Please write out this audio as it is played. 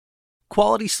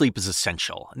Quality sleep is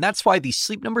essential, and that's why the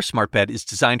Sleep Number Smart Bed is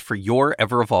designed for your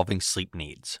ever-evolving sleep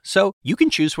needs. So you can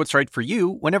choose what's right for you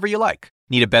whenever you like.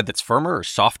 Need a bed that's firmer or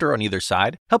softer on either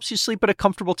side? Helps you sleep at a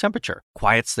comfortable temperature,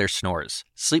 quiets their snores.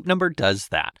 Sleep Number does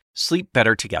that. Sleep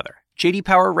better together. J.D.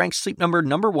 Power ranks Sleep Number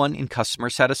 #1 in customer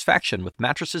satisfaction with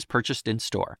mattresses purchased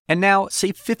in-store. And now,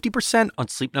 save 50% on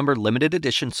Sleep Number limited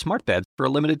edition smart beds for a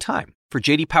limited time. For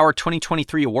J.D. Power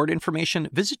 2023 award information,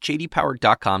 visit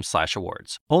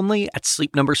jdpower.com/awards. Only at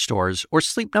Sleep Number stores or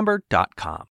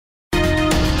sleepnumber.com.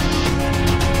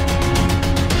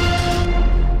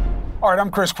 All right, I'm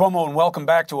Chris Cuomo, and welcome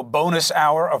back to a bonus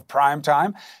hour of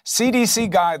Primetime. CDC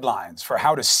guidelines for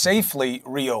how to safely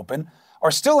reopen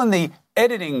are still in the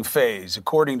editing phase,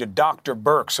 according to Dr.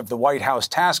 Birx of the White House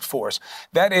Task Force.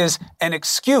 That is an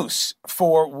excuse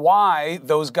for why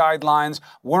those guidelines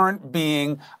weren't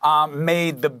being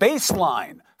made the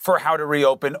baseline for how to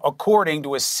reopen, according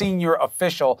to a senior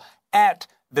official at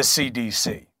the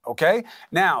CDC. Okay?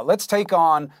 Now, let's take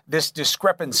on this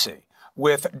discrepancy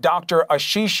with Dr.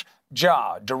 Ashish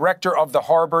Jha, director of the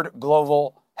Harvard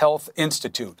Global Health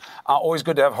Institute. Always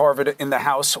good to have Harvard in the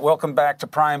house. Welcome back to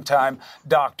Primetime,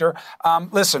 Doctor.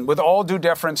 Listen, with all due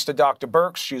deference to Dr.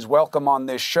 Birx, she's welcome on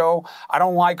this show. I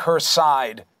don't like her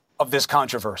side of this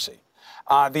controversy.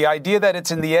 The idea that it's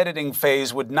in the editing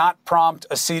phase would not prompt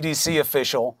a CDC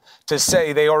official to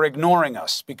say they are ignoring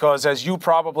us, because as you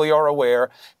probably are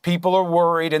aware, people are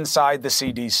worried inside the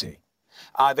CDC.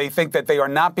 They think that they are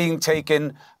not being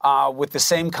taken with the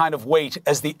same kind of weight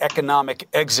as the economic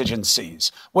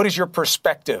exigencies. What is your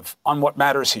perspective on what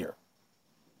matters here?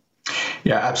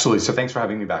 Yeah, absolutely. So thanks for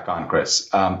having me back on, Chris.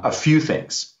 A few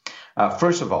things.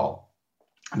 First of all,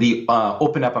 the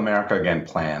Open Up America Again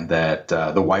plan that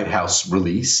the White House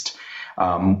released,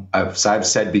 as I've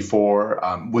said before,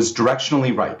 was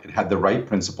directionally right. It had the right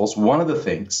principles. One of the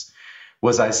things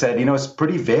was I said, it's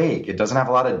pretty vague. It doesn't have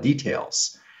a lot of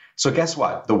details. So guess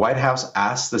what? The White House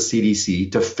asked the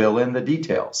CDC to fill in the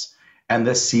details, and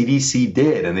the CDC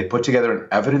did, and they put together an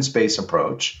evidence-based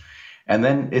approach, and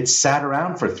then it sat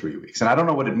around for 3 weeks. And I don't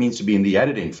know what it means to be in the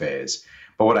editing phase,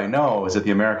 but what I know is that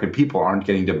the American people aren't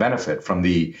getting to benefit from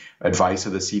the advice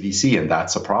of the CDC, and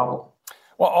that's a problem.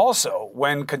 Well, also,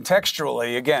 when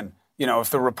contextually, again,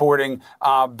 if the reporting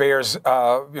bears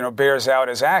out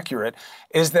as accurate,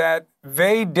 is that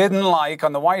they didn't like,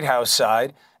 on the White House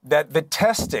side, that the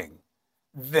testing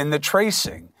and the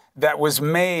tracing that was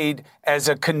made as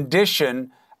a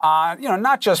condition,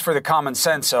 not just for the common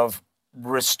sense of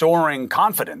restoring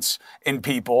confidence in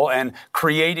people and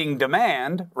creating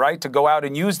demand, right, to go out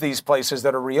and use these places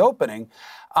that are reopening,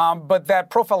 but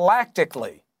that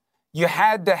prophylactically you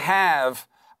had to have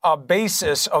a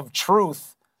basis of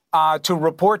truth to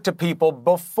report to people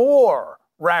before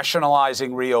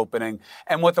rationalizing reopening.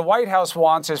 And what the White House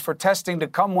wants is for testing to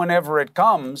come whenever it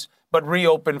comes, but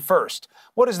reopen first.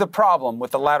 What is the problem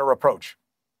with the latter approach?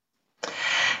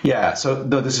 Yeah, so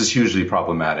this is hugely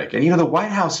problematic. And, the White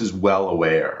House is well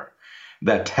aware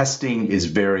that testing is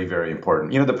very, very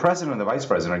important. The president and the vice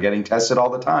president are getting tested all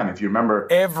the time. If you remember,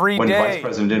 every when day, the vice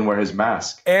president didn't wear his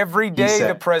mask. Every day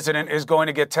the president is going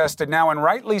to get tested now, and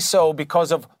rightly so,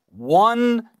 because of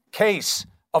one case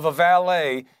of a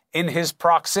valet in his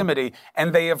proximity,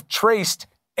 and they have traced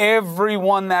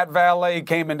everyone that valet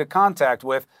came into contact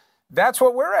with. That's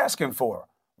what we're asking for.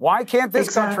 Why can't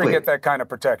this country get that kind of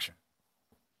protection?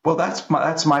 Well, that's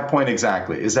my point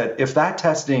exactly, is that if that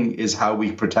testing is how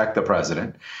we protect the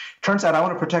president, turns out I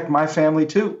want to protect my family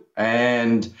too.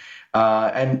 And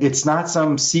it's not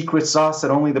some secret sauce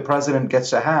that only the president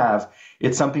gets to have.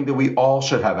 It's something that we all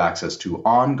should have access to: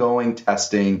 ongoing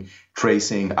testing,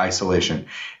 tracing, isolation.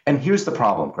 And here's the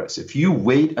problem, Chris. If you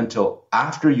wait until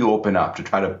after you open up to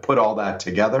try to put all that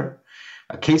together,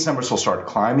 case numbers will start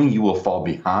climbing, you will fall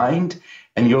behind,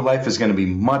 and your life is going to be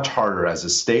much harder as a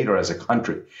state or as a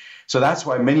country. So that's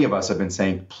why many of us have been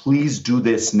saying, please do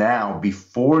this now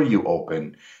before you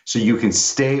open so you can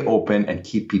stay open and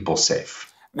keep people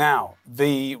safe. Now,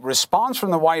 the response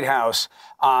from the White House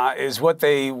is what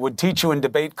they would teach you in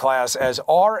debate class as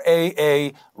RAA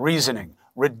reasoning,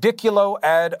 ridiculo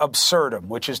ad absurdum,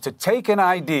 which is to take an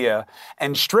idea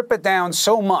and strip it down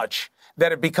so much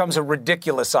that it becomes a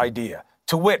ridiculous idea.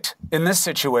 To wit, in this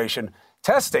situation,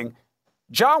 testing,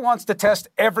 Jha wants to test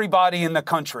everybody in the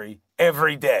country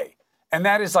every day. And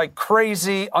that is like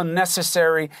crazy,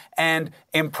 unnecessary, and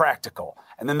impractical.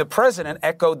 And then the president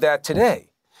echoed that today.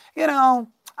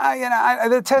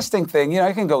 The testing thing,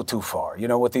 it can go too far,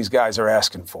 what these guys are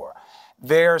asking for.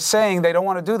 They're saying they don't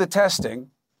want to do the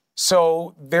testing,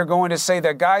 so they're going to say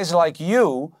that guys like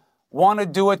you want to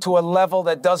do it to a level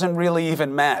that doesn't really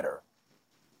even matter.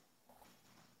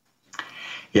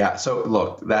 Yeah. So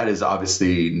look, that is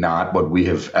obviously not what we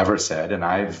have ever said. And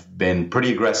I've been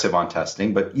pretty aggressive on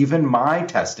testing, but even my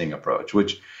testing approach,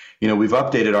 which, we've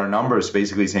updated our numbers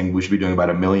basically saying we should be doing about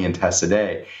 1 million tests a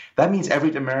day. That means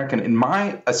every American in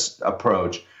my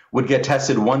approach would get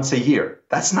tested once a year.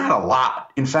 That's not a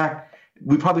lot. In fact,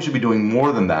 we probably should be doing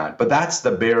more than that, but that's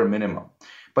the bare minimum.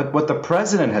 But what the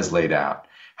president has laid out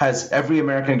has every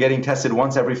American getting tested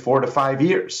once every 4 to 5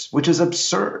 years, which is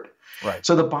absurd. Right.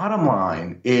 So the bottom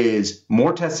line is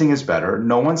more testing is better.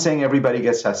 No one's saying everybody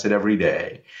gets tested every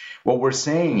day. What we're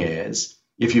saying is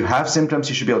if you have symptoms,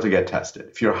 you should be able to get tested.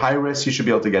 If you're high risk, you should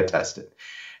be able to get tested.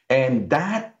 And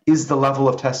that is the level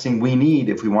of testing we need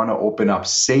if we want to open up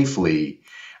safely.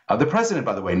 The president,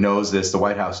 by the way, knows this. The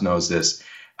White House knows this.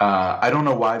 I don't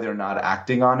know why they're not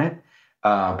acting on it,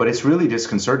 but it's really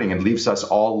disconcerting and leaves us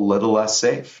all a little less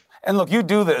safe. And look, you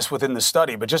do this within the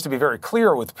study, but just to be very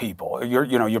clear with people,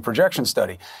 your projection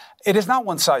study, it is not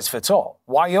one size fits all.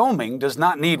 Wyoming does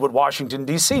not need what Washington,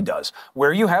 D.C. does.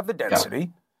 Where you have the density,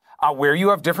 where you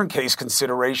have different case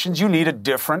considerations, you need a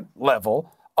different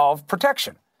level of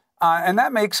protection. And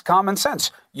that makes common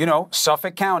sense.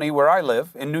 Suffolk County, where I live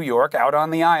in New York, out on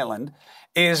the island,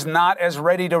 is not as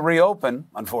ready to reopen,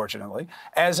 unfortunately,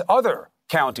 as other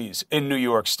counties in New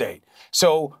York State.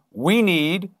 So we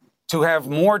need to have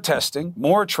more testing,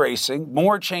 more tracing,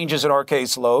 more changes in our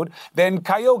caseload than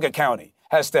Cuyahoga County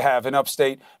has to have in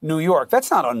upstate New York. That's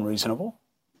not unreasonable.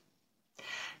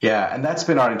 Yeah, and that's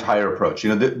been our entire approach.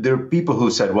 There are people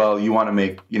who said, well, you want to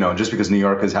make, just because New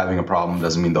York is having a problem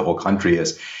doesn't mean the whole country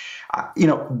is.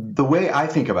 The way I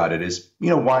think about it is,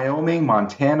 Wyoming,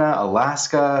 Montana,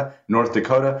 Alaska, North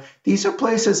Dakota, these are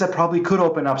places that probably could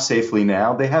open up safely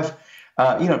now. They have,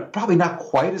 probably not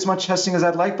quite as much testing as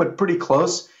I'd like, but pretty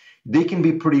close. They can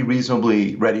be pretty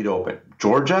reasonably ready to open.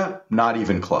 Georgia, not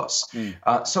even close.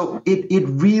 So it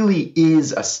really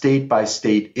is a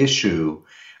state-by-state issue.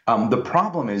 The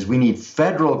problem is we need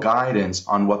federal guidance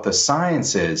on what the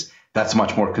science is that's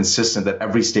much more consistent that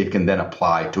every state can then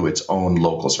apply to its own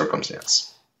local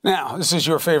circumstance. Now, this is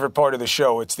your favorite part of the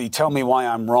show. It's the Tell Me Why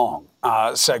I'm Wrong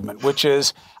segment, which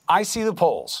is I see the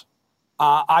polls.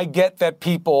 I get that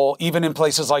people, even in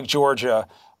places like Georgia,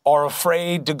 are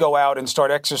afraid to go out and start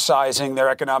exercising their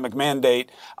economic mandate,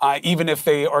 even if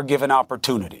they are given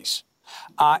opportunities.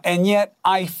 And yet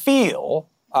I feel,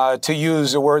 to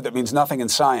use a word that means nothing in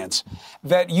science,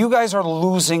 that you guys are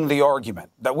losing the argument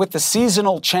that with the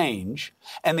seasonal change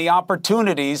and the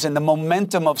opportunities and the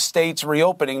momentum of states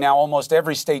reopening, now almost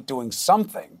every state doing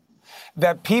something,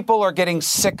 that people are getting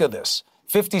sick of this.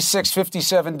 56,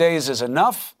 57 days is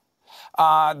enough.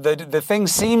 The thing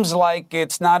seems like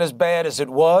it's not as bad as it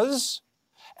was.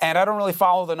 And I don't really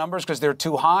follow the numbers because they're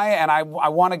too high. And I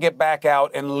want to get back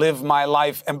out and live my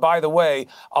life. And by the way,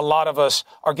 a lot of us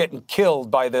are getting killed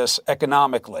by this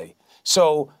economically.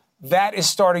 So that is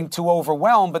starting to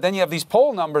overwhelm. But then you have these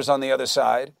poll numbers on the other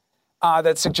side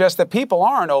that suggest that people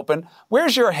aren't open.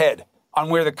 Where's your head on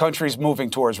where the country's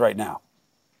moving towards right now?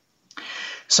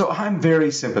 So I'm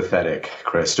very sympathetic,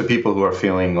 Chris, to people who are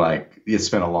feeling like it's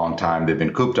been a long time. They've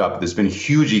been cooped up. There's been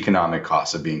huge economic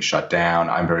costs of being shut down.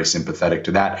 I'm very sympathetic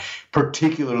to that.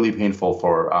 Particularly painful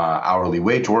for hourly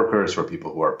wage workers, for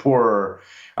people who are poorer.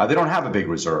 They don't have a big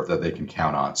reserve that they can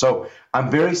count on. So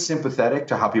I'm very sympathetic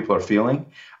to how people are feeling.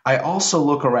 I also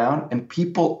look around and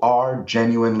people are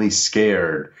genuinely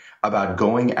scared about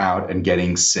going out and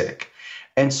getting sick.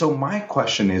 And so my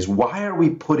question is, why are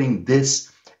we putting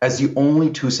this as the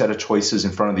only two set of choices in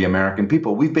front of the American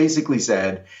people? We've basically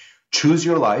said, choose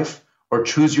your life or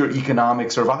choose your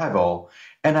economic survival.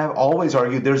 And I've always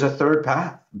argued there's a third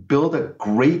path. Build a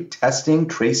great testing,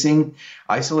 tracing,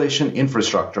 isolation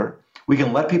infrastructure. We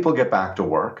can let people get back to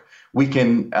work. We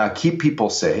can keep people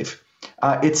safe.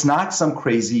 It's not some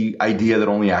crazy idea that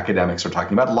only academics are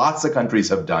talking about. Lots of countries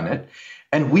have done it.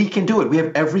 And we can do it. We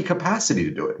have every capacity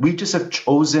to do it. We just have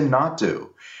chosen not to.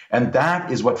 And that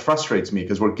is what frustrates me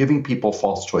because we're giving people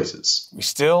false choices. We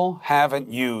still haven't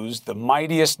used the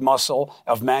mightiest muscle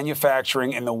of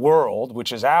manufacturing in the world,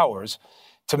 which is ours,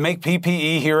 to make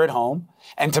PPE here at home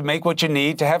and to make what you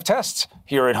need to have tests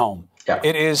here at home. Yeah.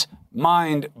 It is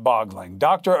mind-boggling.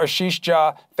 Dr. Ashish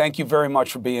Jha, thank you very much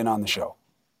for being on the show.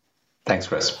 Thanks,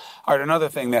 Chris. All right, another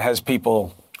thing that has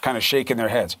people kind of shaking their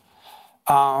heads.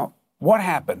 What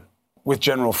happened with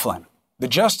General Flynn? The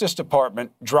Justice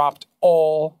Department dropped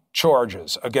all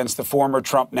charges against the former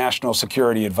Trump National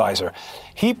Security Advisor.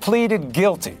 He pleaded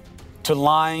guilty to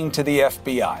lying to the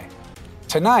FBI.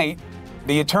 Tonight,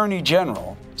 the Attorney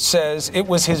General says it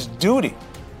was his duty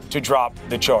to drop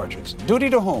the charges. Duty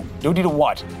to whom? Duty to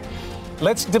what?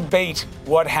 Let's debate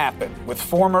what happened with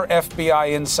former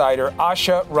FBI insider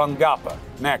Asha Rangappa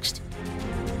next.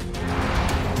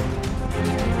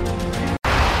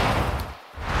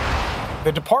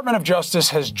 The Department of Justice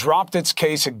has dropped its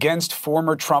case against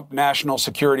former Trump National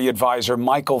Security Advisor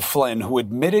Michael Flynn, who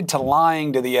admitted to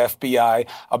lying to the FBI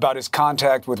about his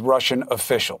contact with Russian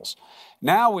officials.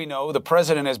 Now we know the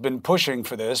president has been pushing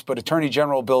for this, but Attorney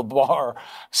General Bill Barr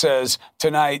says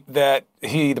tonight that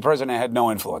the president had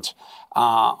no influence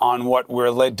on what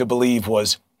we're led to believe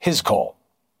was his call.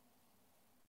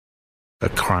 A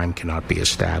crime cannot be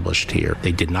established here.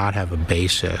 They did not have a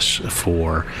basis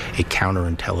for a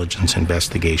counterintelligence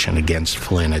investigation against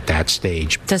Flynn at that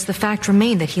stage. Does the fact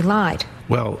remain that he lied?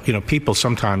 Well, people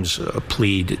sometimes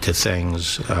plead to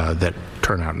things that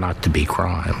turn out not to be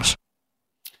crimes.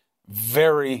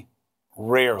 Very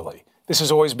rarely. This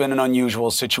has always been an unusual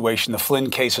situation. The Flynn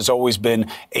case has always been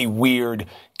a weird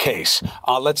case.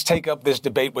 Let's take up this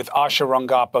debate with Asha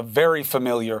Rangappa, very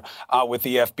familiar with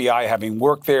the FBI, having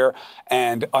worked there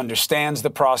and understands the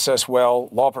process well,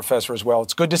 law professor as well.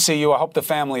 It's good to see you. I hope the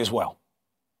family is well.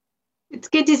 It's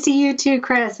good to see you too,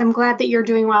 Chris. I'm glad that you're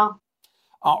doing well.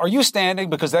 Are you standing?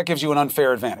 Because that gives you an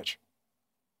unfair advantage.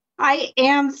 I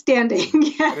am standing,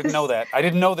 yes. I didn't know that. I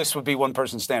didn't know this would be one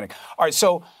person standing. All right,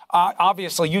 so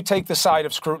obviously you take the side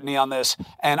of scrutiny on this,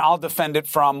 and I'll defend it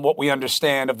from what we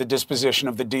understand of the disposition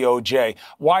of the DOJ.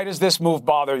 Why does this move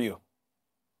bother you?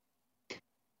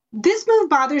 This move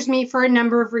bothers me for a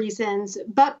number of reasons,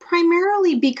 but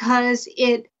primarily because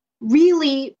it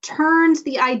really turns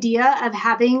the idea of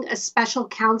having a special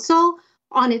counsel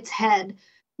on its head.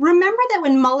 Remember that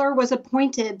when Mueller was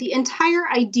appointed, the entire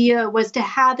idea was to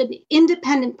have an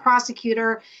independent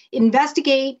prosecutor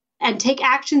investigate and take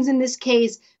actions in this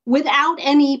case without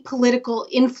any political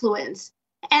influence.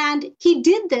 And he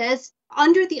did this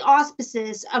under the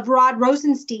auspices of Rod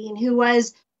Rosenstein, who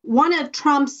was one of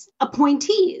Trump's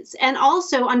appointees, and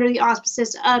also under the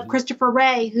auspices of Christopher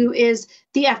Wray, who is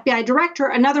the FBI director,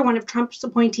 another one of Trump's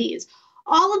appointees.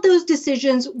 All of those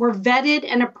decisions were vetted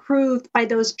and approved by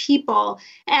those people.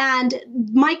 And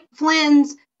Mike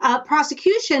Flynn's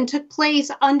prosecution took place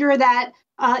under that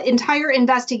entire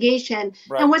investigation.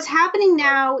 Right. And what's happening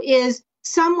now is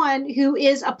someone who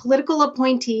is a political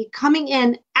appointee coming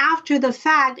in after the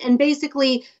fact and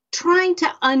basically trying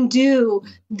to undo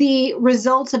the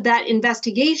results of that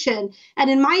investigation. And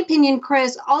in my opinion,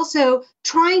 Chris, also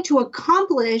trying to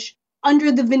accomplish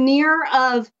under the veneer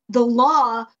of the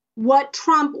law what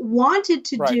Trump wanted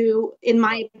to do, in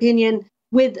my opinion,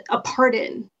 with a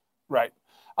pardon. Right.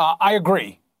 I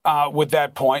agree with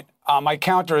that point. My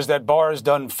counter is that Barr has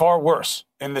done far worse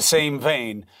in the same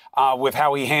vein with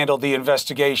how he handled the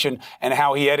investigation and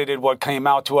how he edited what came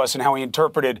out to us and how he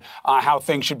interpreted how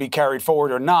things should be carried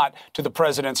forward or not to the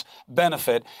president's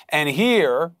benefit. And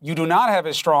here you do not have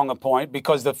as strong a point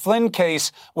because the Flynn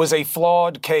case was a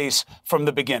flawed case from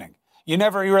the beginning. You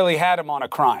never really had him on a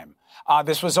crime.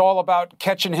 This was all about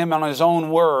catching him on his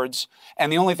own words,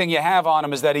 and the only thing you have on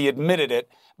him is that he admitted it.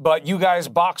 But you guys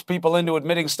box people into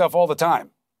admitting stuff all the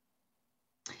time.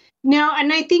 No,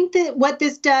 and I think that what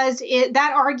this does is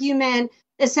that argument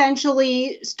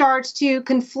essentially starts to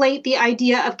conflate the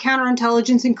idea of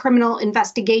counterintelligence and criminal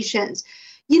investigations.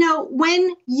 You know,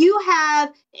 when you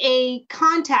have a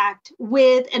contact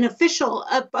with an official,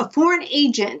 a foreign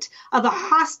agent of a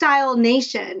hostile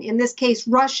nation, in this case,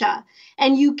 Russia,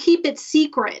 and you keep it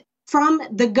secret from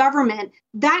the government,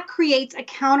 that creates a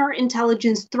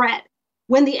counterintelligence threat.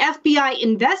 When the FBI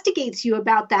investigates you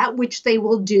about that, which they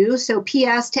will do, so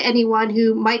PS to anyone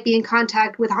who might be in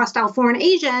contact with hostile foreign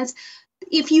agents,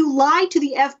 if you lie to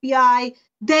the FBI,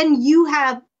 then you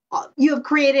have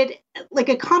created like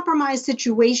a compromised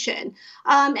situation.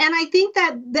 And I think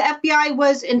that the FBI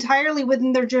was entirely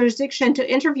within their jurisdiction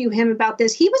to interview him about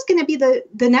this. He was going to be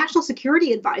the national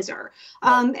security advisor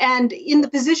and in the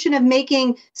position of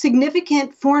making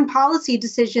significant foreign policy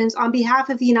decisions on behalf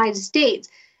of the United States.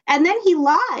 And then he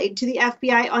lied to the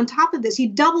FBI on top of this. He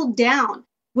doubled down,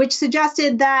 which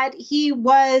suggested that he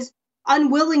was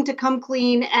unwilling to come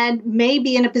clean and may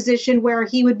be in a position where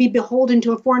he would be beholden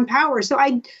to a foreign power. So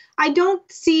I don't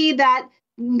see that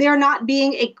there not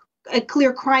being a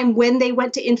clear crime when they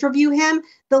went to interview him.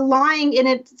 The lying in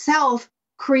itself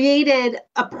created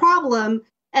a problem,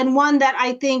 and one that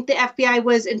I think the FBI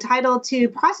was entitled to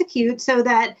prosecute so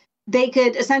that they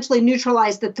could essentially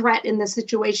neutralize the threat in this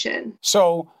situation.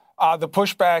 So the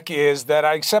pushback is that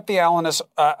I accept the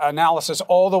analysis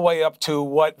all the way up to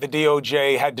what the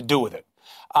DOJ had to do with it.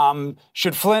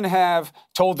 Should Flynn have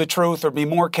told the truth or be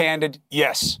more candid?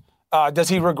 Yes. Does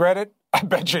he regret it? I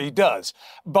bet you he does.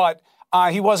 But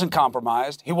He wasn't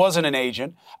compromised. He wasn't an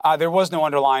agent. There was no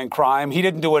underlying crime. He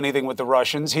didn't do anything with the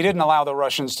Russians. He didn't allow the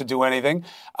Russians to do anything.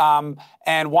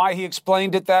 And why he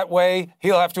explained it that way,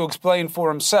 he'll have to explain for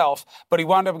himself. But he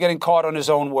wound up getting caught on his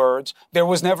own words. There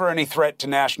was never any threat to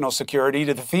national security.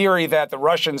 The theory that the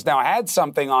Russians now had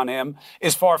something on him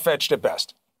is far-fetched at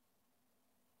best.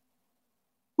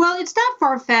 Well, it's not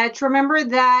far-fetched. Remember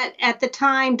that at the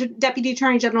time, Deputy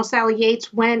Attorney General Sally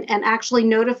Yates went and actually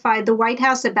notified the White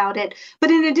House about it. But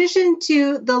in addition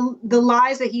to the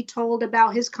lies that he told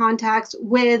about his contacts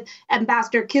with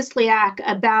Ambassador Kislyak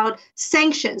about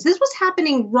sanctions, this was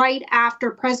happening right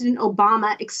after President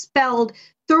Obama expelled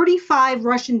 35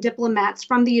 Russian diplomats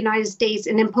from the United States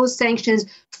and imposed sanctions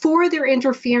for their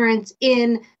interference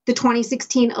in the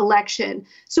 2016 election.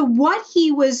 So what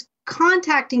he was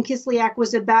contacting Kislyak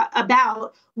was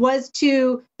about was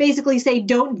to basically say,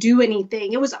 don't do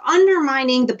anything. It was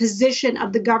undermining the position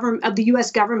of the government, of the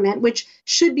U.S. government, which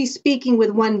should be speaking with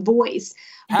one voice.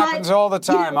 Happens all the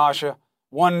time, Asha.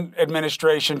 One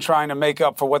administration trying to make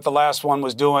up for what the last one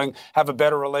was doing, have a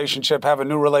better relationship, have a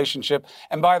new relationship.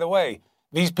 And by the way,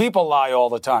 these people lie all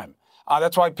the time.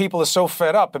 That's why people are so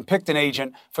fed up and picked an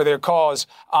agent for their cause,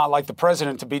 like the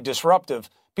president, to be disruptive.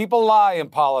 People lie in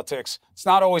politics. It's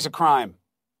not always a crime.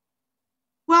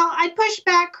 Well, I'd push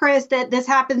back, Chris, that this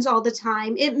happens all the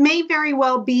time. It may very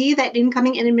well be that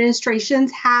incoming administrations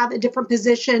have a different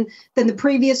position than the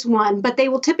previous one, but they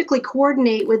will typically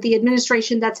coordinate with the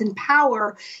administration that's in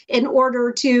power in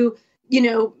order to,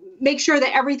 make sure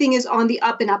that everything is on the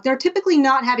up and up. They're typically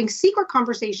not having secret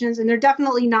conversations, and they're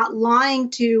definitely not lying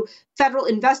to federal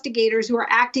investigators who are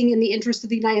acting in the interest of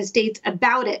the United States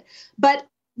about it. But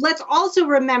let's also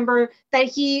remember that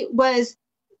he was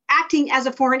acting as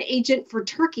a foreign agent for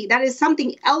Turkey. That is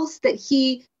something else that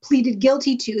he pleaded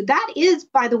guilty to. That is,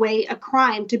 by the way, a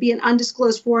crime, to be an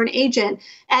undisclosed foreign agent.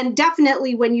 And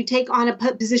definitely when you take on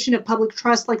a position of public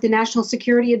trust like the National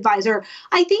Security Advisor,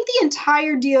 I think the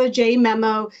entire DOJ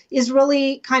memo is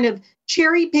really kind of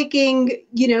cherry picking,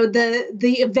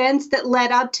 the events that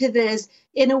led up to this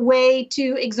in a way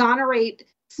to exonerate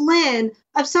Flynn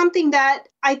of something that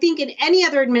I think in any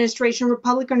other administration,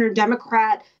 Republican or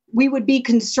Democrat, we would be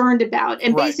concerned about,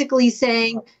 and basically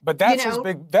saying, but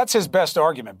that's his best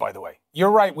argument, by the way.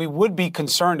 You're right. We would be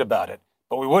concerned about it,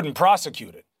 but we wouldn't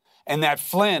prosecute it. And that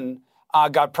Flynn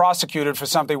got prosecuted for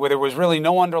something where there was really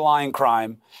no underlying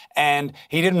crime, and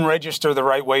he didn't register the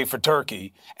right way for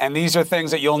Turkey. And these are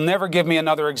things that you'll never give me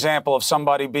another example of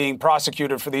somebody being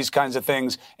prosecuted for these kinds of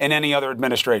things in any other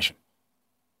administration.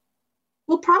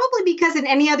 Well, probably because in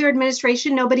any other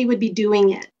administration, nobody would be doing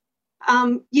it.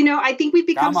 I think we've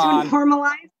become so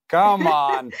normalized. Come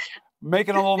on.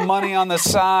 Making a little money on the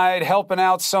side, helping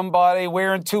out somebody,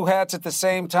 wearing two hats at the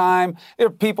same time. There are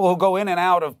people who go in and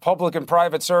out of public and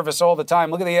private service all the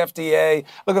time. Look at the FDA.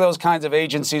 Look at those kinds of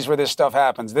agencies where this stuff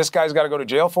happens. This guy's got to go to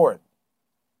jail for it.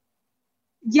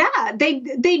 Yeah,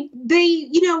 the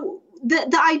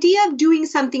idea of doing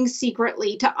something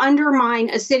secretly to undermine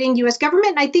a sitting U.S.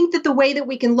 government, I think that the way that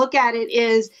we can look at it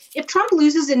is if Trump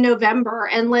loses in November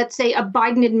and let's say a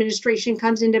Biden administration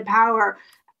comes into power,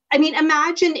 I mean,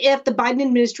 imagine if the Biden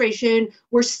administration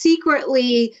were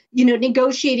secretly,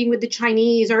 negotiating with the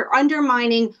Chinese or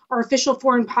undermining our official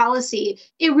foreign policy.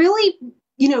 It really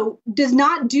does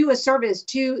not do a service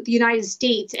to the United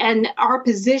States and our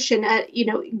position,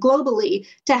 globally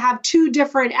to have two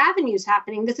different avenues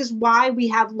happening. This is why we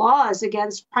have laws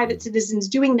against private citizens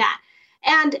doing that.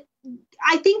 And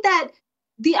I think that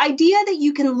the idea that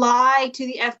you can lie to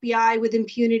the FBI with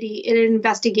impunity in an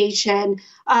investigation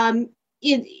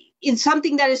is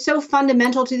something that is so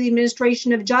fundamental to the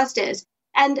administration of justice.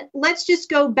 And let's just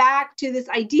go back to this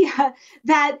idea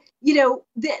that,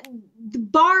 the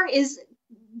bar is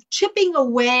chipping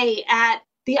away at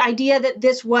the idea that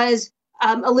this was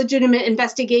a legitimate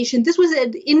investigation. This was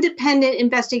an independent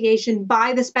investigation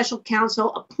by the special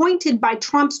counsel appointed by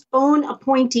Trump's own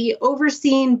appointee,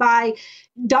 overseen by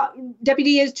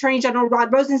Deputy Attorney General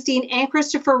Rod Rosenstein and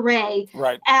Christopher Wray.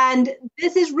 Right. And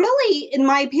this is really, in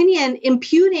my opinion,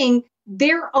 imputing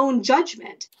their own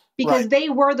judgment, because they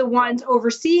were the ones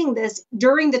overseeing this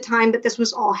during the time that this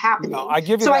was all happening. No, I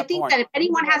give you so that I think point. that if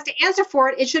anyone has to answer for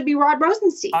it, it should be Rod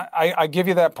Rosenstein. I give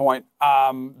you that point,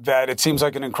 that it seems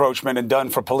like an encroachment and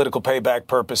done for political payback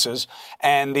purposes.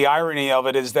 And the irony of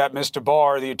it is that Mr.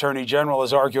 Barr, the Attorney General,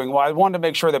 is arguing, well, I wanted to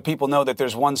make sure that people know that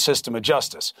there's one system of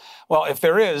justice. Well, if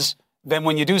there is, then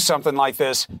when you do something like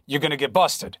this, you're going to get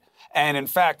busted. And in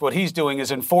fact, what he's doing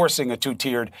is enforcing a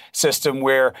two-tiered system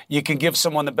where you can give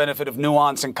someone the benefit of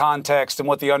nuance and context and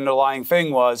what the underlying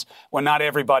thing was when not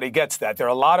everybody gets that. There are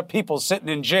a lot of people sitting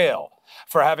in jail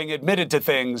for having admitted to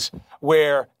things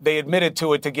where they admitted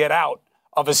to it to get out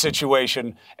of a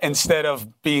situation instead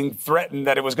of being threatened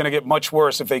that it was going to get much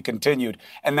worse if they continued.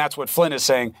 And that's what Flynn is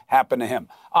saying happened to him.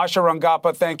 Asha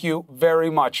Rangappa, thank you very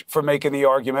much for making the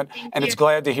argument. And it's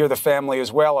glad to hear the family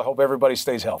as well. I hope everybody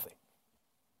stays healthy.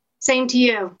 Same to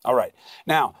you. All right.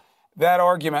 Now, that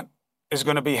argument is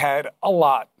going to be had a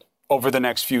lot over the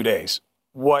next few days.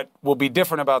 What will be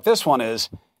different about this one is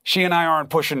she and I aren't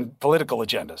pushing political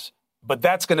agendas. But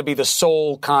that's going to be the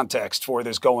sole context for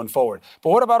this going forward. But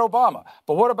what about Obama?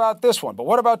 But what about this one? But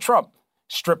what about Trump?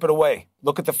 Strip it away.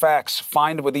 Look at the facts.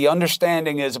 Find what the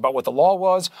understanding is about what the law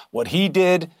was, what he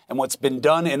did, and what's been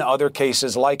done in other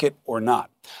cases like it or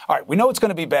not. All right, we know it's going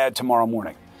to be bad tomorrow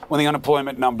morning when the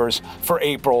unemployment numbers for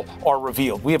April are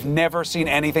revealed. We have never seen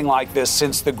anything like this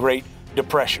since the Great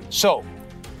Depression. So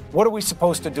what are we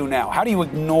supposed to do now? How do you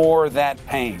ignore that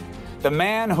pain? The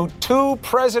man who 2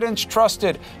 presidents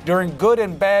trusted during good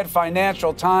and bad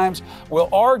financial times will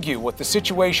argue what the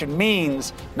situation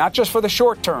means, not just for the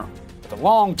short term, but the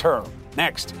long term.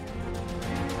 Next.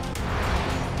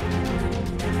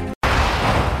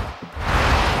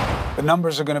 The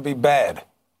numbers are going to be bad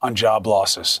on job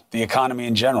losses. The economy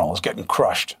in general is getting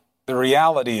crushed. The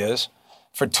reality is,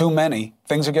 for too many,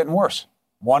 things are getting worse.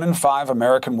 1 in 5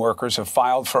 American workers have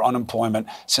filed for unemployment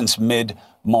since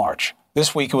mid-March.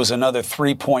 This week, it was another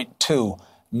 3.2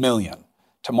 million.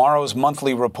 Tomorrow's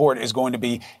monthly report is going to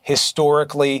be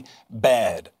historically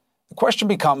bad. The question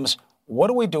becomes, what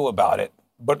do we do about it?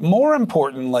 But more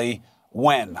importantly,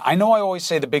 when? I know I always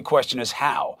say the big question is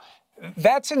how.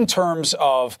 That's in terms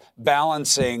of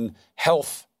balancing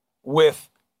health with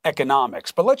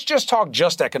economics. But let's just talk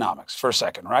just economics for a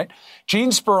second, right?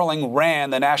 Gene Sperling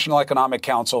ran the National Economic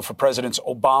Council for Presidents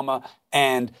Obama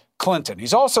and Clinton.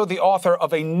 He's also the author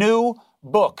of a new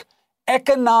book,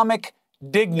 Economic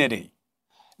Dignity.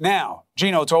 Now,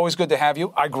 Gino, it's always good to have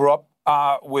you. I grew up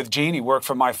with Gene. He worked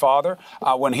for my father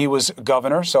when he was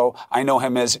governor, so I know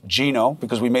him as Gino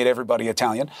because we made everybody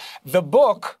Italian. The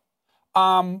book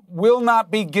will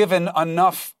not be given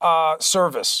enough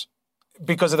service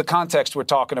because of the context we're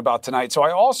talking about tonight. So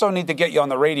I also need to get you on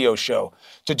the radio show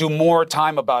to do more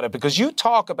time about it, because you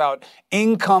talk about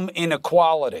income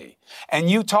inequality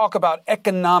and you talk about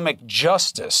economic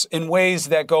justice in ways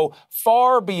that go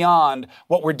far beyond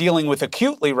what we're dealing with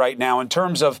acutely right now in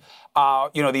terms of,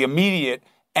 the immediate,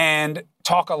 and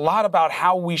talk a lot about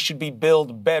how we should be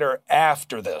billed better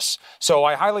after this. So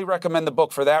I highly recommend the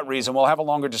book for that reason. We'll have a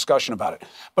longer discussion about it.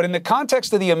 But in the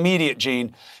context of the immediate,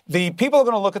 Gene, the people are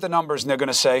going to look at the numbers and they're going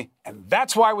to say, and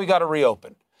that's why we got to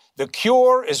reopen. The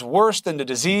cure is worse than the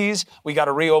disease. We got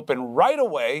to reopen right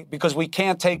away because we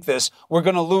can't take this. We're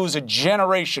going to lose a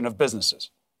generation of businesses.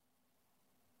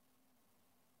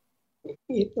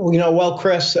 Well,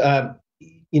 Chris,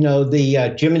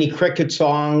 the Jiminy Cricket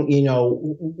song,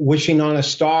 Wishing on a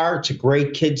Star, it's a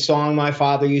great kid song my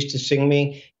father used to sing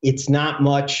me. It's not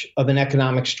much of an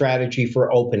economic strategy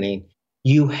for opening.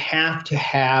 You have to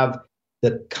have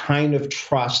the kind of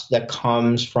trust that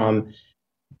comes from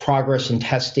progress in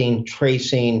testing,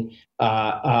 tracing,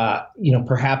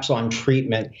 perhaps on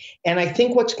treatment. And I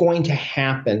think what's going to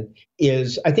happen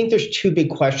is, I think there's 2 big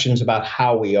questions about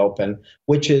how we open,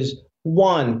 which is,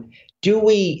 one, do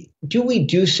we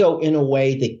do so in a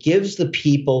way that gives the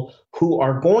people who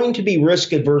are going to be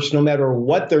risk adverse, no matter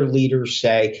what their leaders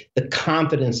say, the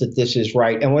confidence that this is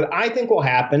right? And what I think will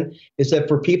happen is that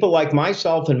for people like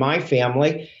myself and my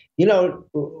family,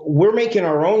 we're making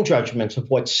our own judgments of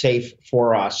what's safe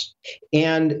for us.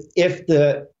 And if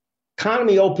the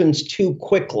economy opens too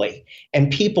quickly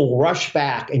and people rush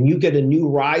back and you get a new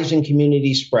rise in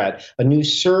community spread, a new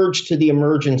surge to the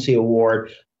emergency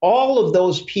award, all of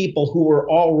those people who were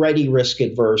already risk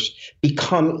adverse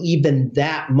become even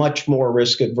that much more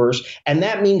risk adverse. And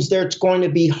that means that it's going to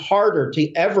be harder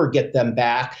to ever get them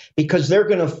back, because they're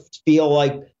going to feel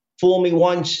like, fool me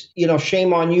once,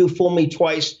 shame on you, fool me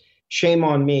twice, shame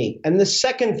on me. And the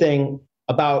second thing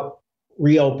about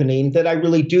reopening that I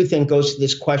really do think goes to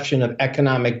this question of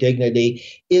economic dignity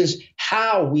is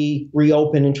how we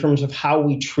reopen in terms of how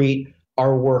we treat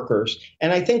our workers.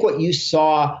 And I think what you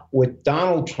saw with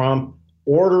Donald Trump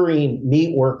ordering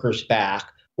meat workers back,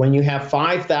 when you have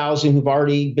 5,000 who've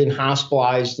already been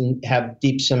hospitalized and have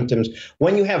deep symptoms,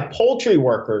 when you have poultry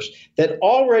workers that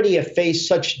already have faced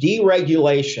such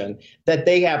deregulation that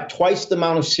they have twice the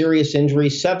amount of serious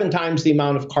injuries, 7 times the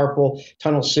amount of carpal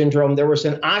tunnel syndrome. There was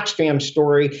an Oxfam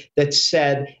story that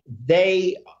said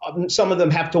some of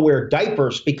them have to wear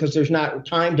diapers because there's not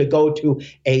time to go to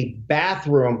a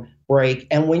bathroom break.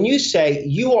 And when you say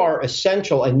you are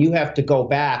essential and you have to go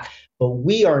back, but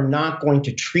we are not going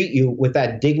to treat you with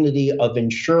that dignity of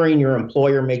ensuring your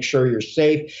employer, make sure you're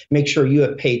safe, make sure you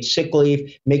have paid sick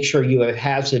leave, make sure you have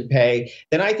hazard pay,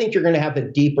 then I think you're going to have a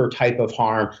deeper type of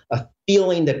harm, a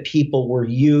feeling that people were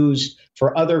used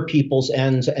for other people's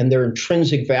ends and their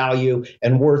intrinsic value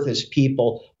and worth as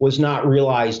people was not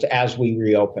realized as we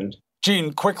reopened.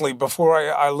 Gene, quickly, before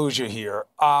I lose you here,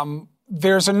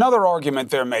 there's another argument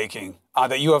they're making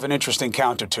that you have an interesting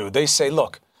counter to. They say,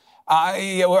 look,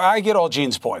 I get all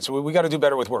Gene's points. We got to do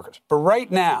better with workers. But right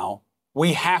now,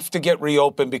 we have to get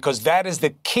reopened because that is the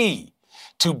key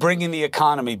to bringing the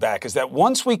economy back, is that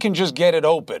once we can just get it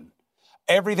open,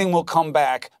 everything will come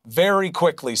back very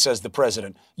quickly, says the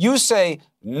president. You say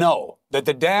no, that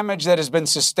the damage that has been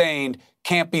sustained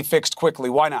can't be fixed quickly.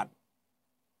 Why not?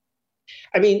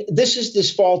 I mean, this is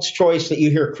this false choice that you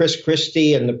hear Chris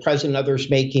Christie and the president and others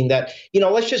making that,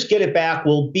 let's just get it back.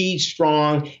 We'll be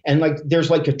strong. And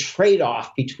there's a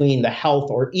trade-off between the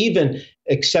health or even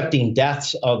accepting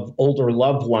deaths of older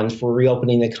loved ones for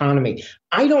reopening the economy.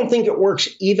 I don't think it works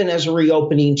even as a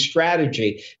reopening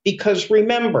strategy, because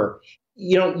remember,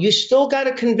 you still got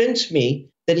to convince me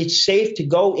that it's safe to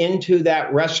go into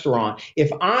that restaurant. If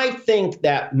I think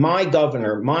that my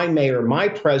governor, my mayor, my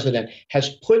president has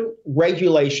put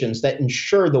regulations that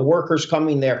ensure the workers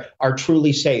coming there are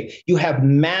truly safe, you have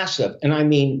massive, and I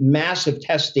mean massive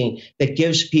testing that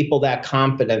gives people that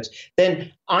confidence,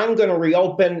 then I'm going to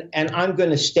reopen and I'm going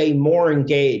to stay more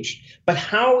engaged. But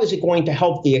how is it going to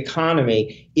help the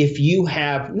economy if you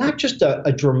have not just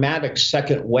a dramatic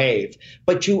second wave,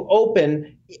 but you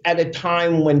open at a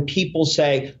time when people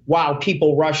say, wow,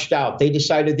 people rushed out. They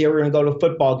decided they were going to go to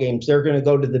football games. They're going to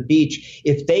go to the beach.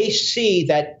 If they see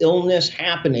that illness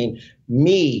happening,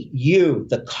 me, you,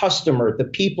 the customer, the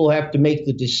people who have to make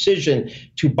the decision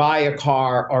to buy a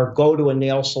car or go to a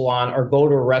nail salon or go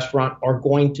to a restaurant are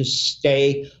going to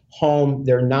stay home.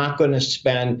 They're not going to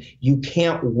spend. You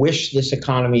can't wish this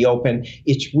economy open.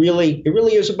 It really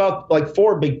is about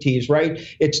 4 big T's, right?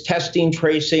 It's testing,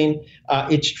 tracing,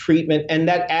 it's treatment, and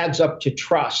that adds up to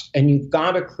trust. And you've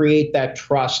got to create that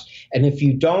trust. And if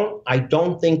you don't, I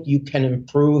don't think you can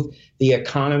improve the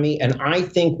economy. And I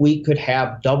think we could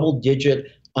have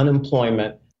double-digit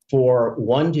unemployment for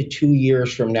 1 to 2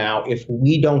 years from now if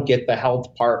we don't get the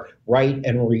health part right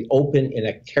and reopen in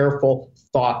a careful,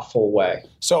 thoughtful way.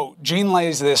 So Gene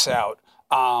lays this out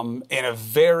in a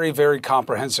very, very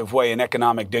comprehensive way in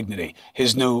Economic Dignity,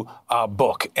 his new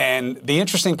book. And the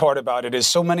interesting part about it is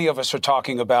so many of us are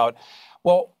talking about,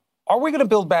 well, are we going to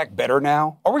build back better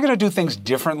now? Are we going to do things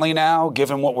differently now,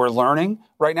 given what we're learning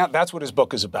right now? That's what his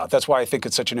book is about. That's why I think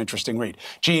it's such an interesting read.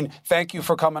 Gene, thank you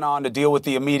for coming on to deal with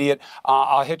the immediate.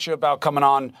 I'll hit you about coming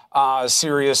on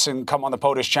serious and come on the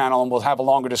POTUS channel, and we'll have a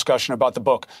longer discussion about the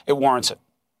book. It warrants it.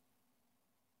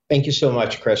 Thank you so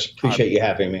much, Chris. Appreciate you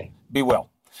having me. Be well.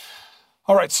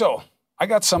 All right, so I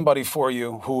got somebody for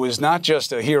you who is not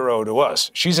just a hero to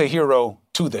us. She's a hero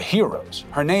to the heroes.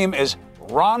 Her name is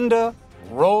Rhonda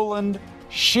Roland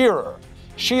Shearer.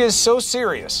 She is so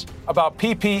serious about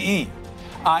PPE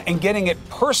and getting it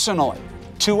personally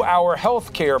to our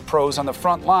healthcare pros on the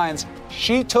front lines.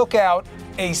 She took out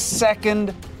a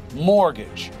second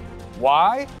mortgage.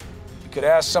 Why? You could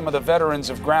ask some of the veterans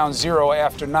of Ground Zero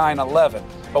after 9/11,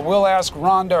 but we'll ask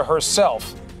Rhonda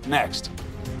herself next.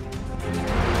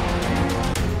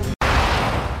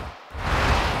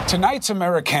 Tonight's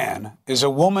American is a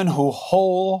woman who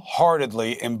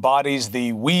wholeheartedly embodies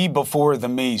the we before the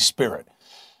me spirit.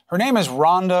 Her name is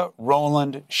Rhonda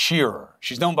Roland Shearer.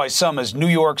 She's known by some as New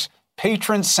York's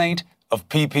patron saint of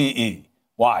PPE.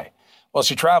 Why? Well,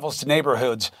 she travels to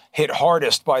neighborhoods hit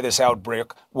hardest by this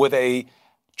outbreak with a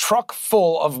truck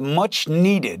full of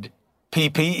much-needed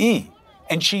PPE,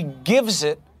 and she gives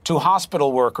it to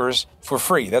hospital workers for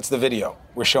free. That's the video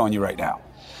we're showing you right now.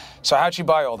 So how'd she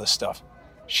buy all this stuff?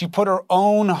 She put her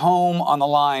own home on the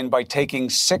line by taking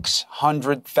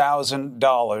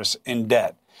 $600,000 in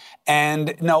debt.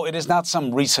 And no, it is not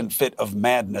some recent fit of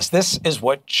madness. This is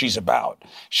what she's about.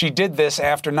 She did this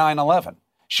after 9/11.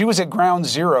 She was at Ground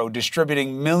Zero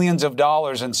distributing millions of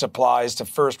dollars in supplies to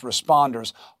first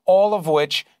responders, all of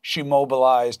which she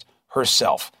mobilized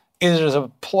herself. It is a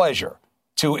pleasure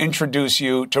to introduce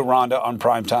you to Rhonda on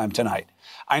Primetime tonight.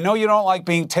 I know you don't like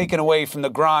being taken away from the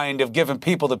grind of giving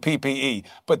people the PPE,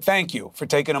 but thank you for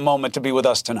taking a moment to be with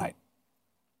us tonight.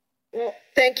 Well,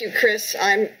 thank you, Chris.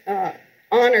 I'm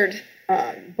honored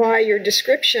by your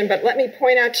description, but let me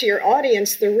point out to your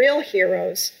audience, the real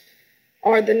heroes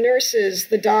are the nurses,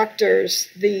 the doctors,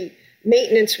 the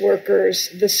maintenance workers,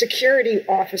 the security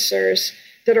officers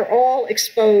that are all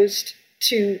exposed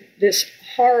to this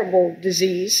horrible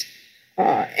disease.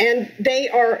 And they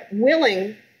are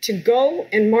willing to go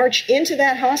and march into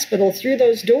that hospital through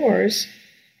those doors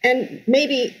and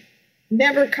maybe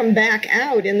never come back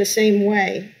out in the same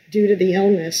way due to the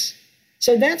illness.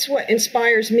 So that's what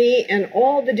inspires me and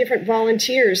all the different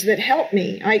volunteers that help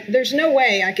me. There's no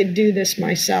way I could do this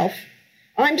myself.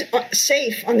 I'm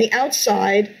safe on the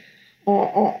outside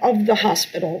of the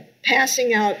hospital,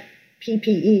 passing out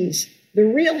PPEs. The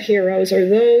real heroes are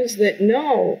those that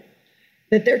know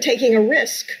that they're taking a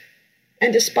risk,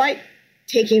 and despite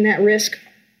taking that risk,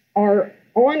 are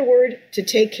onward to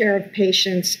take care of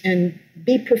patients and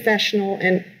be professional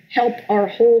and help our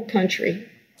whole country.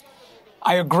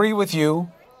 I agree with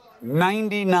you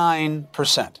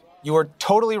 99%. You are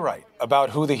totally right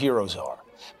about who the heroes are.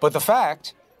 But the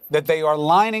fact that they are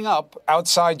lining up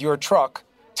outside your truck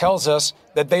tells us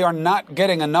that they are not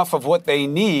getting enough of what they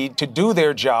need to do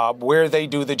their job where they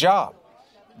do the job.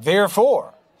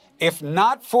 Therefore, if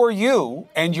not for you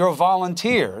and your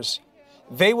volunteers,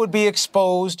 they would be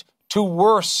exposed to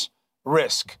worse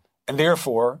risk. And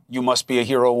therefore, you must be a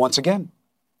hero once again.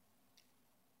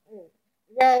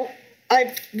 Well,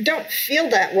 I don't feel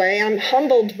that way. I'm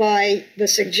humbled by the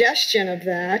suggestion of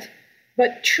that.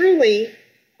 But truly,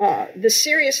 the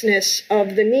seriousness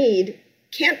of the need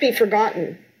can't be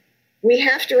forgotten. We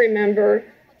have to remember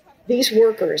these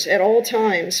workers at all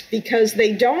times because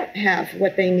they don't have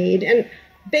what they need. And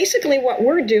basically what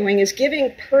we're doing is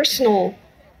giving personal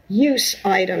use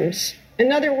items.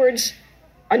 In other words,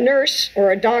 a nurse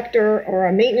or a doctor or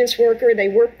a maintenance worker, they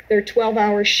work their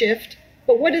 12-hour shift,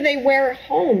 but what do they wear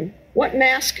home? What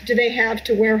mask do they have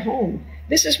to wear home?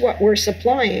 This is what we're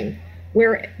supplying,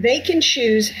 where they can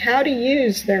choose how to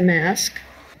use their mask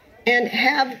and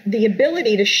have the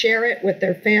ability to share it with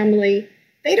their family.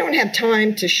 They don't have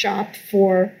time to shop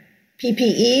for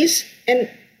PPEs, and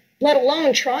let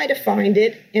alone try to find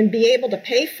it and be able to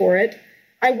pay for it.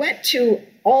 I went to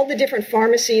all the different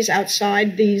pharmacies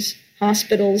outside these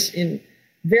hospitals in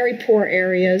very poor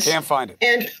areas. Can't find it.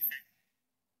 And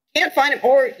can't find them,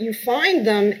 or you find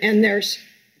them and they're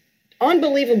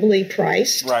unbelievably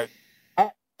priced. Right.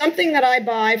 Something that I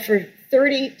buy for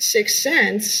 36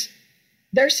 cents,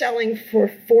 they're selling for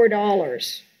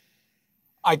 $4.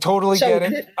 I totally get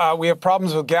it. We have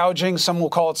problems with gouging. Some will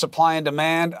call it supply and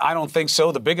demand. I don't think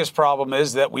so. The biggest problem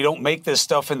is that we don't make this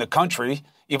stuff in the country,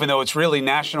 even though it's really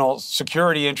national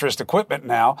security interest equipment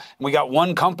now. And we got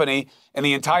one company in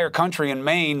the entire country in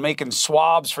Maine making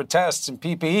swabs for tests and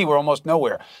PPE. We're almost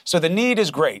nowhere. So the need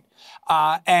is great.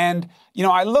 And, you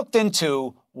know, I looked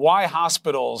into why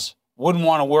hospitals wouldn't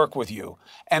want to work with you.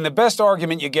 And the best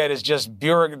argument you get is just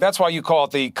bureaucracy. That's why you call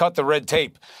it the cut the red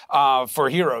tape for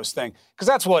heroes thing, because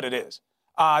that's what it is.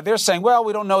 They're saying, well,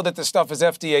 we don't know that the stuff is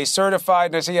FDA certified.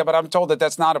 And I say, yeah, but I'm told that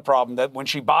that's not a problem, that when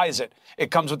she buys it,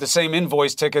 it comes with the same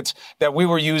invoice tickets that we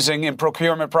were using in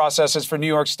procurement processes for New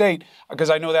York State, because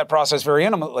I know that process very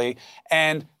intimately.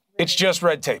 And it's just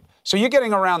red tape. So you're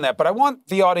getting around that. But I want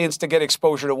the audience to get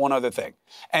exposure to one other thing.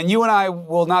 And you and I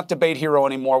will not debate hero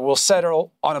anymore. We'll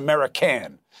settle on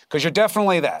American, because you're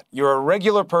definitely that. You're a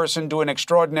regular person doing an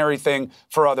extraordinary thing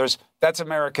for others. That's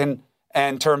American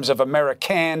in terms of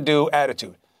American-do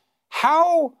attitude.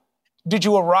 How did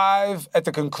you arrive at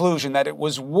the conclusion that it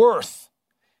was worth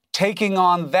taking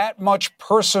on that much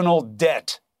personal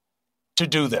debt to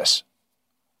do this?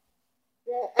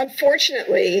 Well,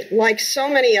 unfortunately, like so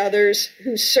many others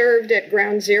who served at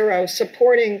Ground Zero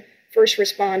supporting first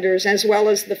responders, as well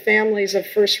as the families of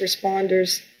first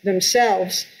responders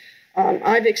themselves,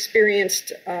 I've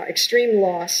experienced extreme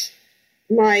loss.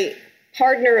 My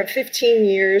partner of 15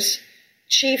 years,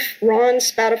 Chief Ron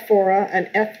Spatafora, an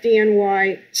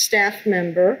FDNY staff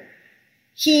member,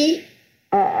 he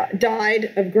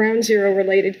died of Ground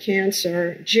Zero-related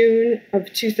cancer June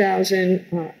of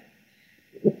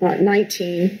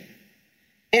 2019.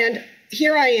 And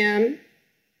here I am.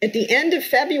 At the end of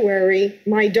February,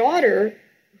 my daughter,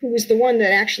 who was the one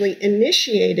that actually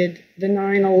initiated the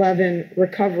 9/11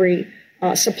 recovery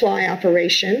supply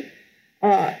operation,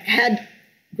 had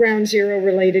Ground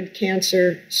Zero-related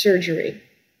cancer surgery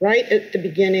right at the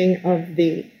beginning of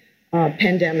the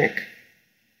pandemic.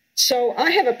 So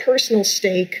I have a personal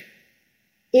stake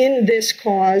in this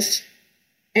cause,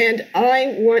 and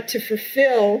I want to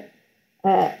fulfill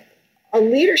a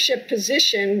leadership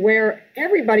position where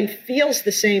everybody feels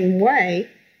the same way.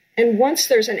 And once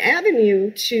there's an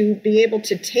avenue to be able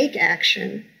to take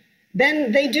action,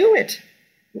 then they do it.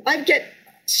 I get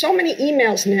so many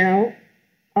emails now.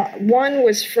 One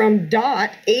was from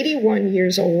Dot, 81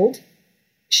 years old.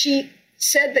 She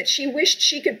said that she wished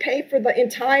she could pay for the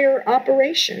entire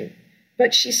operation,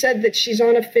 but she said that she's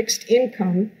on a fixed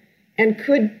income and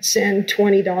could send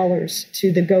 $20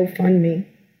 to the GoFundMe.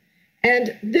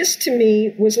 And this to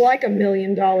me was like $1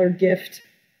 million gift,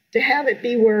 to have it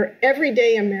be where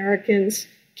everyday Americans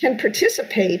can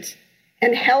participate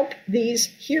and help these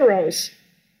heroes.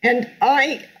 And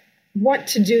I want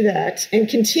to do that and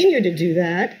continue to do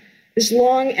that as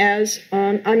long as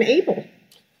I'm able.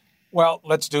 Well,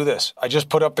 let's do this. I just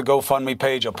put up the GoFundMe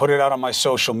page. I'll put it out on my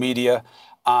social media.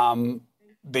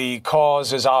 The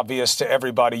cause is obvious to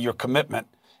everybody. Your commitment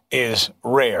is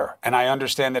rare. And I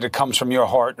understand that it comes from your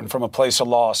heart and from a place of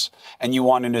loss, and you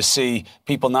wanting to see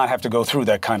people not have to go through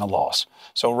that kind of loss.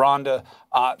 So, Rhonda,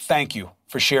 thank you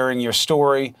for sharing your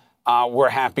story. We're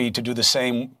happy to do the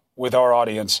same with our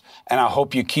audience, and I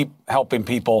hope you keep helping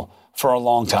people for a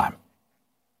long time.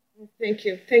 Thank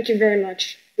you. Thank you very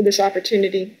much for this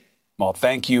opportunity. Well,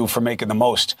 thank you for making the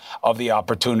most of the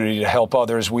opportunity to help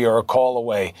others. We are a call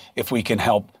away if we can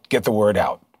help get the word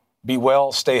out. Be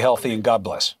well, stay healthy, and God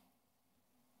bless.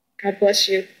 God bless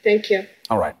you. Thank you.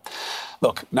 All right.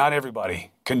 Look, not everybody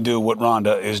can do what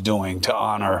Rhonda is doing to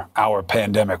honor our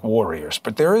pandemic warriors,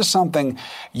 but there is something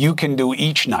you can do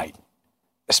each night,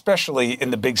 especially in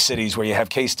the big cities where you have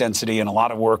case density and a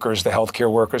lot of workers, the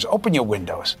healthcare workers. Open your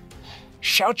windows.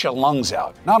 Shout your lungs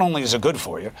out. Not only is it good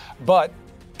for you, but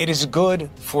it is good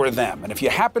for them. And if you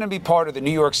happen to be part of the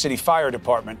New York City Fire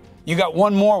Department, you got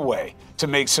one more way to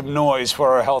make some noise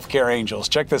for our healthcare angels.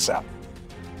 Check this out.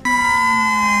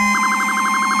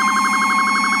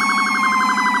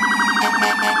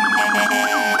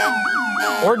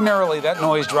 Ordinarily, that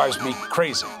noise drives me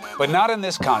crazy, but not in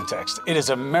this context. It is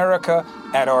America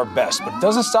at our best. But it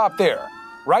doesn't stop there.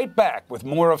 Right back with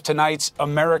more of tonight's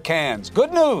Americans.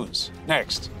 Good news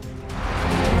next.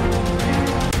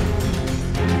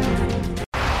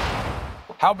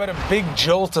 How about a big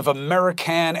jolt of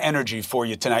American energy for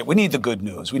you tonight? We need the good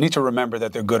news. We need to remember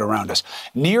that they're good around us.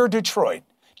 Near Detroit,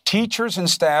 teachers and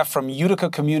staff from Utica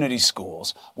Community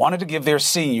Schools wanted to give their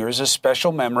seniors a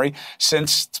special memory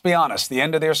since, to be honest, the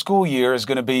end of their school year is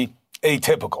going to be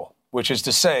atypical, which is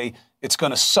to say it's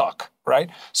going to suck, right?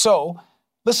 So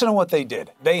listen to what they did.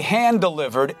 They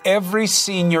hand-delivered every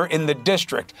senior in the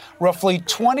district, roughly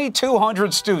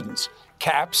 2,200 students,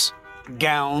 caps,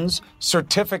 gowns,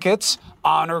 certificates,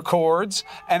 honor cords,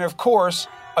 and of course,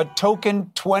 a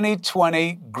token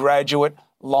 2020 graduate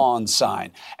lawn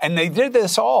sign. And they did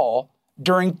this all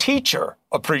during Teacher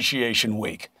Appreciation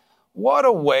Week. What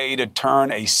a way to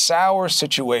turn a sour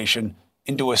situation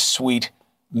into a sweet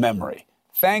memory.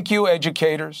 Thank you,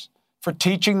 educators, for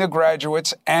teaching the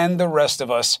graduates and the rest of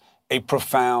us a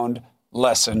profound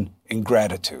lesson in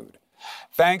gratitude.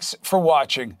 Thanks for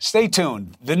watching. Stay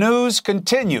tuned. The news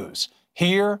continues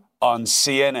here on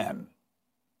CNN.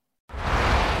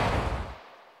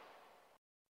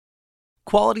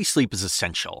 Quality sleep is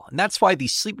essential, and that's why the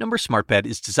Sleep Number Smart Bed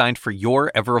is designed for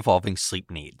your ever-evolving sleep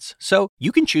needs. So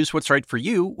you can choose what's right for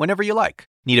you whenever you like.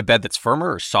 Need a bed that's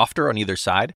firmer or softer on either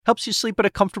side? Helps you sleep at a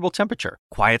comfortable temperature.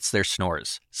 Quiets their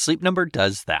snores. Sleep Number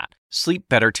does that. Sleep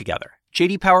better together.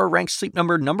 J.D. Power ranks Sleep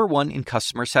Number #1 in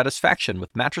customer satisfaction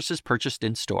with mattresses purchased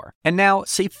in-store. And now,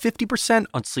 save 50%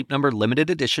 on Sleep Number limited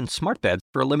edition smart beds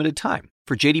for a limited time.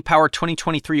 For J.D. Power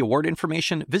 2023 award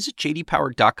information, visit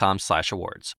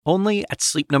jdpower.com/awards. Only at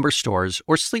Sleep Number stores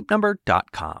or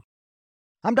sleepnumber.com.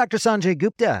 I'm Dr. Sanjay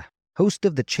Gupta, host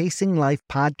of the Chasing Life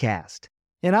podcast.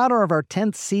 In honor of our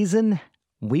 10th season,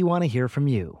 we want to hear from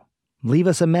you. Leave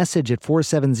us a message at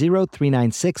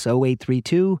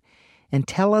 470-396-0832 and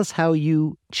tell us how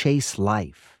you chase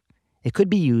life. It could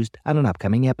be used on an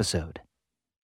upcoming episode.